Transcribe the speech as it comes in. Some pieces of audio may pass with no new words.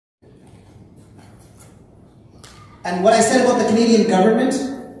And what I said about the Canadian government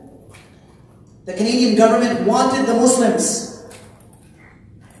wanted the Muslims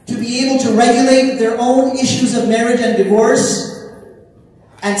to be able to regulate their own issues of marriage and divorce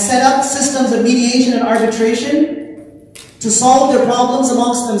and set up systems of mediation and arbitration to solve their problems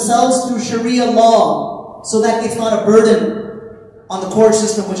amongst themselves through Sharia law, so that it's not a burden on the court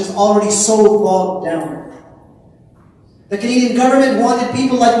system, which is already so bogged down. The Canadian government wanted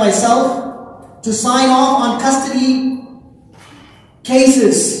people like myself to sign off on custody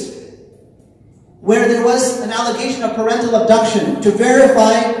cases where there was an allegation of parental abduction, to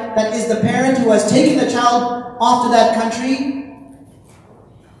verify that is the parent who has taken the child off to that country,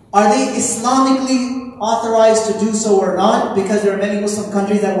 are they Islamically authorized to do so or not? Because there are many Muslim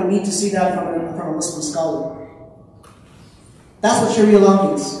countries that would need to see that from a Muslim scholar. That's what Sharia law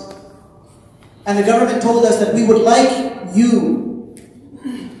means. And the government told us that we would like you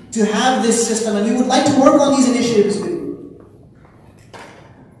to have this system and we would like to work on these initiatives with you.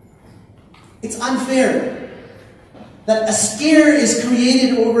 It's unfair that a scare is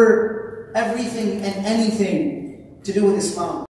created over everything and anything to do with Islam.